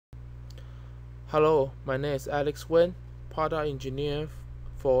Hello, my name is Alex Wen, product engineer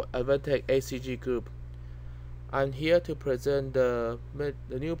for Advantech ACG Group. I'm here to present the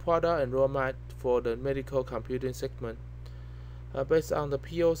new product and roadmap for the medical computing segment. Based on the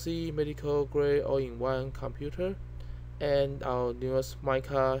POC medical grade all-in-one computer and our newest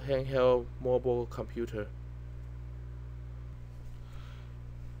Mica handheld mobile computer.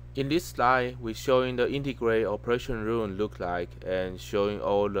 In this slide, we're showing the integrated operation room look like and showing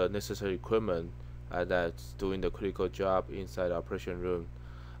all the necessary equipment that's doing the critical job inside the operation room.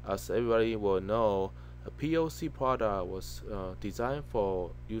 As everybody will know, a POC product was designed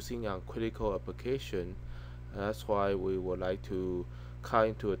for using on critical application. That's why we would like to cut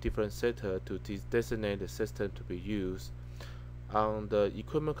into a different sector to designate the system to be used. On the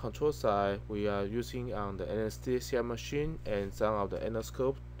equipment control side, we are using on the anesthesia machine and some of the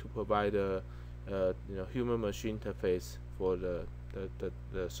endoscope to provide a human machine interface for the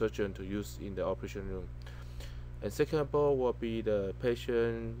surgeon to use in the operation room. And second of all will be the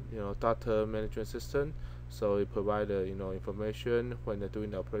patient data management system. So it provides information when they're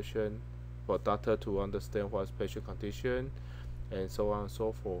doing the operation for data to understand what's patient condition and so on and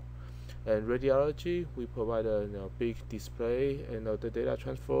so forth. And radiology, we provide a big display and the data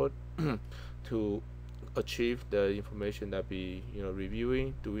transfer to achieve the information that be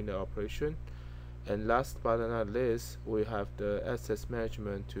reviewing during the operation. And last but not least, we have the access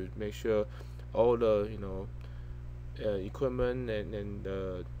management to make sure all the equipment and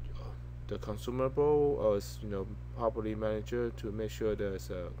the consumable is properly managed to make sure there's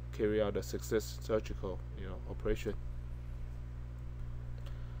carry out a success surgical operation.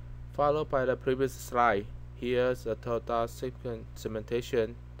 Followed by the previous slide, here's a total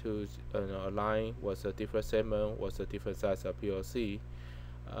segmentation to align what's a different segment, what's a different size of POC.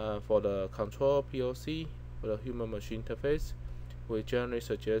 For the control POC, for the human machine interface, we generally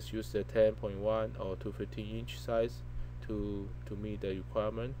suggest use the 10.1 or 215-inch size to meet the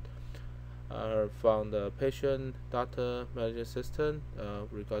requirement. From the patient data management system,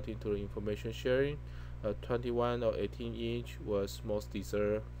 regarding to the information sharing, 21 or 18-inch was most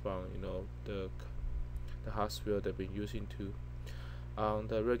deserved from the hospital they've been using to. On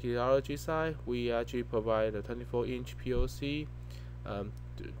the radiology side, we actually provide a 24-inch POC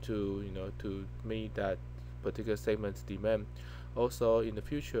to meet that particular segment's demand. Also, in the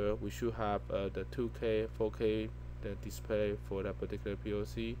future, we should have the 2K, 4K the display for that particular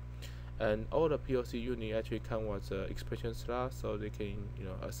POC, and all the POC unit actually come with expression slot, so they can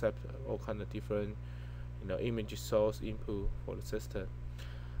accept all kind of different image source input for the system.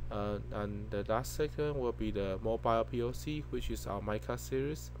 And the last second will be the mobile POC, which is our Mica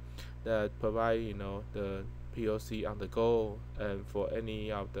series that provide the POC on the go and for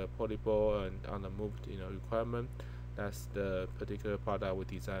any of the portable and on the move requirement. That's the particular product we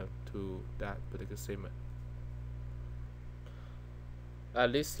designed to that particular segment.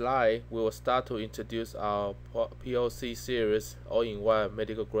 At this slide, we will start to introduce our POC series all-in-one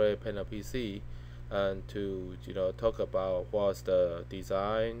medical grade panel PC, and to talk about what's the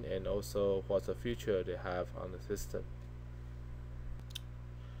design and also what's the feature they have on the system.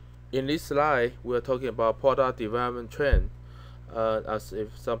 In this slide, we are talking about product development trend. As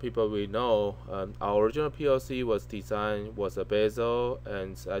if some people will know, our original POC was designed was a bezel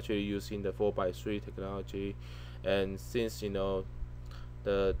and actually using the 4x3 technology, and since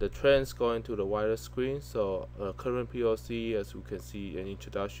the trends going to the wider screen, so current POC, as you can see in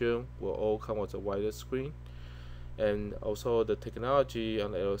introduction, will all come with a wider screen. And also the technology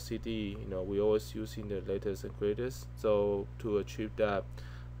on the LCD, we always using the latest and greatest. So to achieve that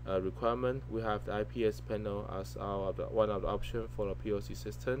requirement, we have the IPS panel as one of the options for the POC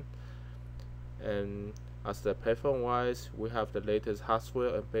system. And as the platform wise, we have the latest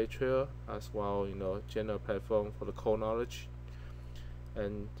hardware and battery as well, general platform for the core knowledge.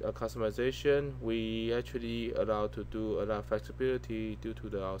 And customization, we actually allow to do a lot of flexibility due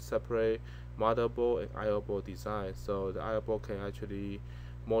to our separate motherboard and I/O board design. So the I/O board can actually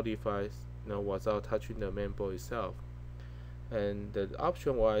modify without touching the main board itself. And the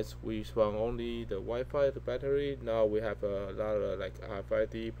option wise, we found only the Wi-Fi, the battery. Now we have a lot of like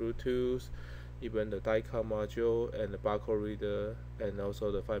RFID, Bluetooth, even the DICOM module and the barcode reader, and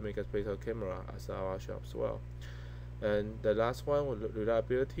also the 5 megapixel camera as our option as well. And the last one was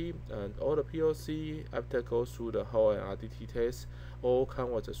reliability, and all the POC after go through the whole and RDT test all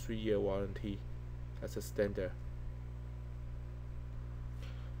come with a 3-year warranty as a standard.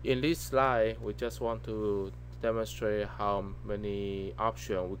 In this slide, we just want to demonstrate how many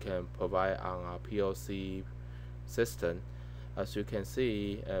options we can provide on our POC system. As you can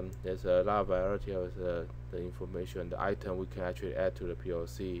see, there's a lot of variety of the information, the item we can actually add to the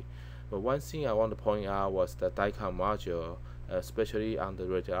POC. But one thing I want to point out was the DICOM module, especially on the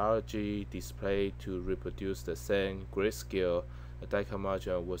radiology display to reproduce the same grayscale. The DICOM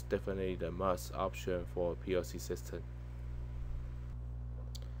module was definitely the must option for PLC system.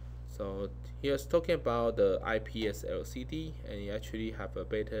 So here's talking about the IPS LCD, and you actually have a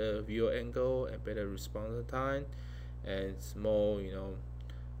better view angle and better response time, and it's more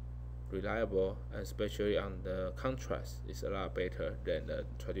reliable, and especially on the contrast is a lot better than the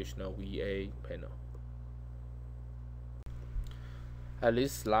traditional VA panel. At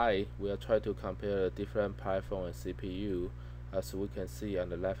this slide, we'll try to compare the different platform and CPU. As we can see on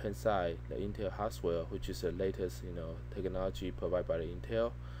the left hand side, the Intel Haswell, which is the latest technology provided by the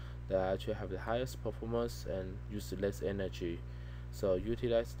Intel, that actually have the highest performance and use less energy. So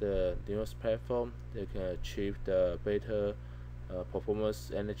utilize the newest platform, they can achieve the better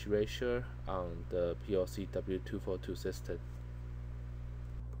performance energy ratio on the PLC W242 system.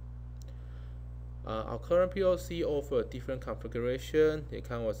 Our current PLC offer different configuration. It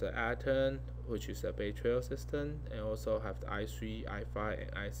comes with the Atom, which is a Bay Trail system, and also have the i3, i5,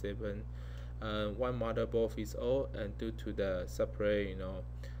 and i7. One motherboard fits all, and due to the separate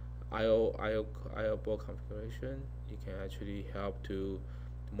IO board configuration, you can actually help to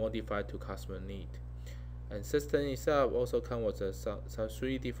modify to customer need. And system itself also comes with some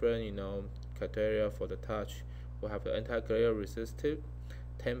 3 different criteria for the touch. We have the anti-glare resistive,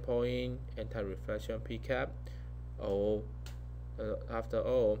 10-point anti-reflection PCAP, or after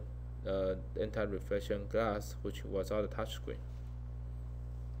all, anti-reflection glass, which was on the touchscreen.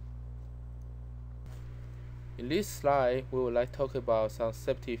 In this slide, we would like to talk about some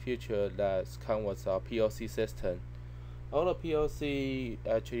safety features that come with our PLC system. All the PLC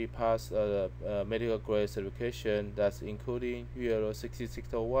actually pass medical grade certification that's including UL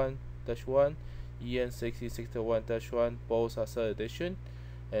 6601-1, EN 6601-1, both are third edition,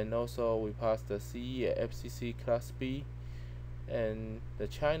 and also we passed the CE and FCC Class B and the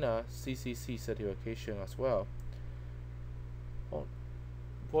China CCC certification as well.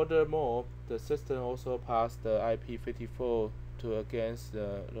 Furthermore, the system also passed the IP54 to against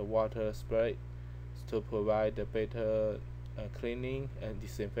the water spray to provide the better cleaning and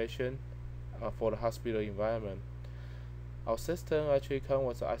disinfection for the hospital environment. Our system actually comes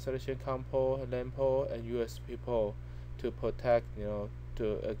with isolation COM port, LAN port, and USB port to protect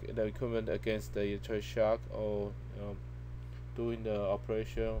the equipment against the electric shock or during the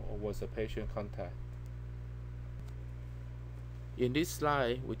operation or with the patient contact. In this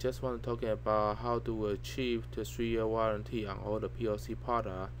slide, we just want to talk about how to achieve the 3-year warranty on all the PLC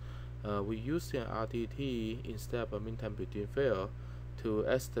products. We use an RTT instead of a mean time between fail to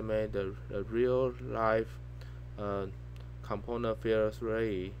estimate the real life component failure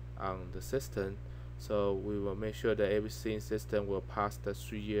rate on the system. So we will make sure that every system will pass the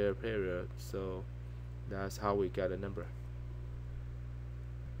 3-year period. So that's how we get the number.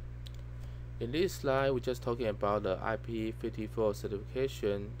 In this slide, we're just talking about the IP54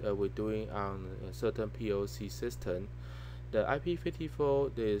 certification that we're doing on a certain PLC system. The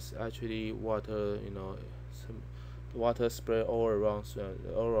IP54 is actually water, water spray all around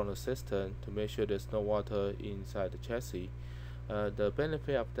the system to make sure there's no water inside the chassis. The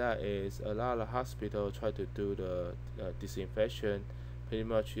benefit of that is a lot of hospitals try to do the disinfection. Pretty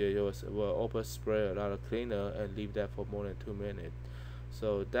much they will overspray a lot of cleaner and leave that for more than 2 minutes.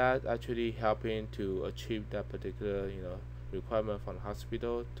 So that actually helping to achieve that particular requirement from the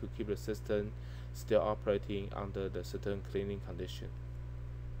hospital to keep the system still operating under the certain cleaning condition.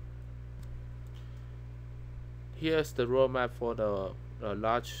 Here's the roadmap for the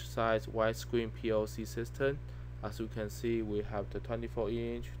large size widescreen PLC system. As you can see, we have the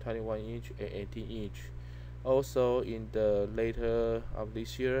 24-inch, 21-inch, and 18-inch. Also, in the later of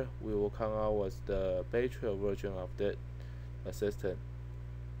this year, we will come out with the Bay Trail version of the system.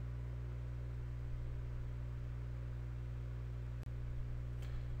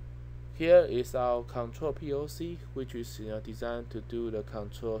 Here is our control PLC, which is designed to do the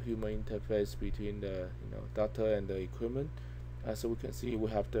control human interface between the doctor and the equipment. As we can see,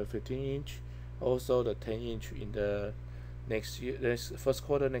 we have the 15-inch, also the 10-inch in the first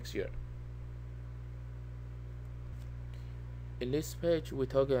quarter next year. In this page, we're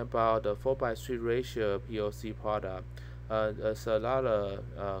talking about the 4:3 ratio PLC product. There's a lot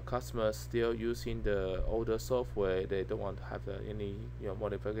of customers still using the older software. They don't want to have any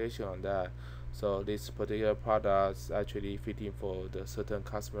modification on that. So this particular product is actually fitting for the certain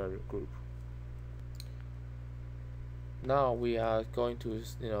customer group. Now we are going to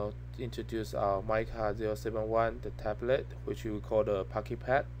introduce our Mica 071, the tablet, which we call the Pocket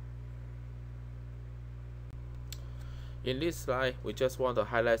Pad. In this slide, we just want to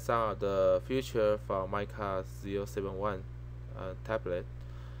highlight some of the features for Mica 071 tablet.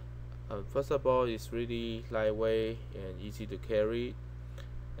 First of all, it's really lightweight and easy to carry,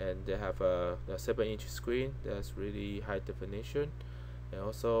 and they have a 7-inch screen that's really high definition, and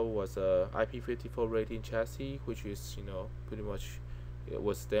also was a IP54 rating chassis, which is pretty much it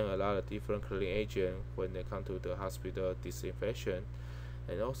withstand a lot of different cleaning agent when they come to the hospital disinfection,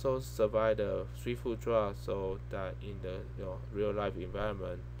 and also survive the 3-foot drop, so that in the real life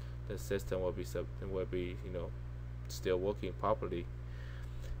environment, the system will be still working properly.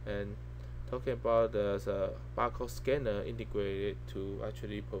 And talking about the barcode scanner integrated to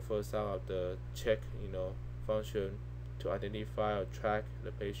actually perform some of the check function to identify or track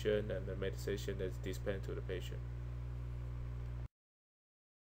the patient and the medication that's dispensed to the patient.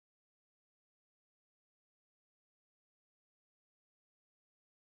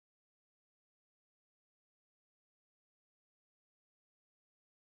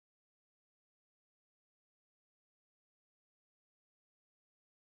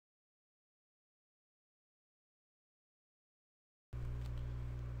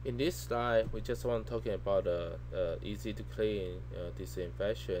 In this slide, we just want to talking about easy to clean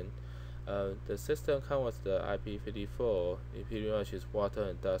disinfection. The system comes with the IP54. It pretty much is water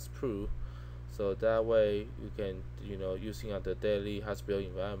and dust proof, so that way you can using on the daily hospital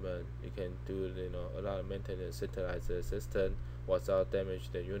environment, you can do a lot of maintenance, centralize the system without damage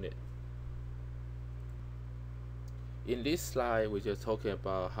the unit. In this slide, we're just talking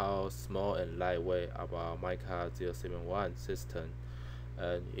about how small and lightweight our Mica 071 system,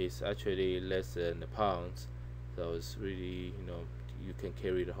 and it's actually less than a pound, so it's really you can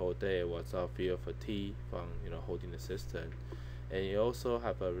carry the whole day without feel fatigue from holding the system, and you also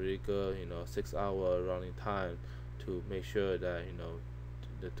have a really good 6-hour running time to make sure that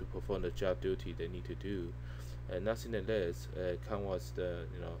to perform the job duty they need to do. And nothing less, comes with the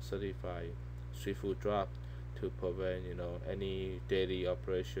certified 3-foot drop to prevent any daily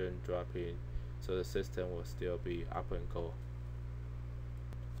operation dropping, so the system will still be up and go.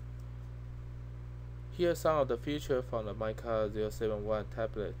 Here are some of the features from the Mica 071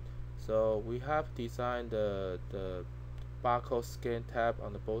 tablet. So we have designed the barcode scan tab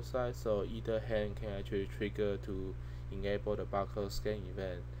on the both sides, so either hand can actually trigger to enable the barcode scan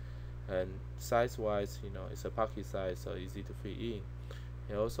event. And size wise, it's a pocket size, so easy to fit in.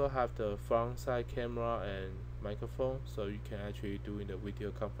 You also have the front side camera and microphone, so you can actually do in the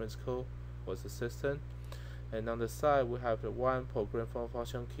video conference call with the system. And on the side, we have the one program phone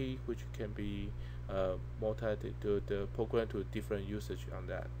function key, which can be the program to different usage on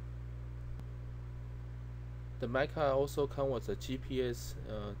that. The Mica also comes with a GPS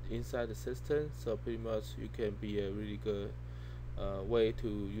inside the system, so pretty much you can be a really good way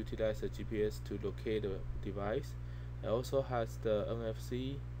to utilize the GPS to locate the device. It also has the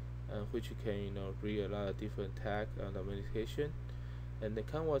NFC, which you can read a lot of different tag on the medication. And they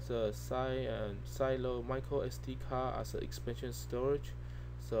come with a silo micro SD card as an expansion storage,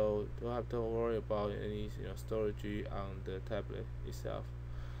 so don't have to worry about any storage on the tablet itself.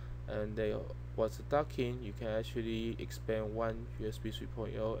 And they was a docking, you can actually expand one USB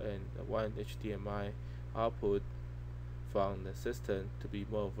 3.0 and one HDMI output from the system to be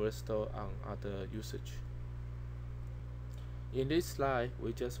more versatile on other usage. In this slide,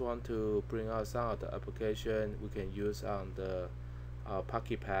 we just want to bring out some of the application we can use on the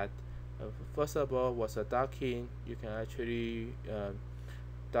pocket pad. First of all, was a docking. You can actually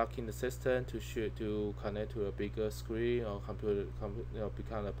dock in the system to connect to a bigger screen or computer,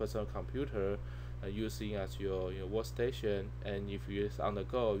 become a personal computer using as your workstation. And if you're on the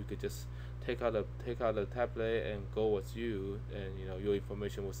go, you could just take out the tablet and go with you, and your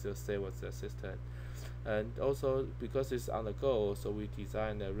information will still stay with the system. And also because it's on the go, so we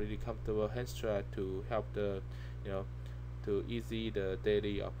designed a really comfortable hand strap to help the to easy the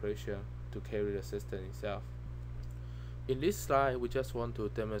daily operation to carry the system itself. In this slide, we just want to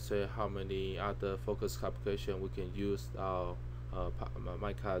demonstrate how many other focus application we can use our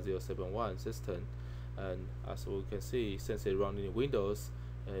Mica 071 system. And as we can see, since it runs in Windows,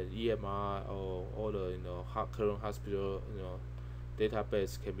 EMR or all the current hospital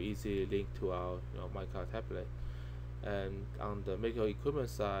database can be easily linked to our Mica tablet. And on the medical equipment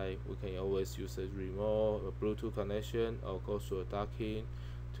side, we can always use a remote Bluetooth connection or go through a docking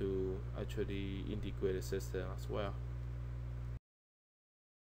to actually integrate the system as well.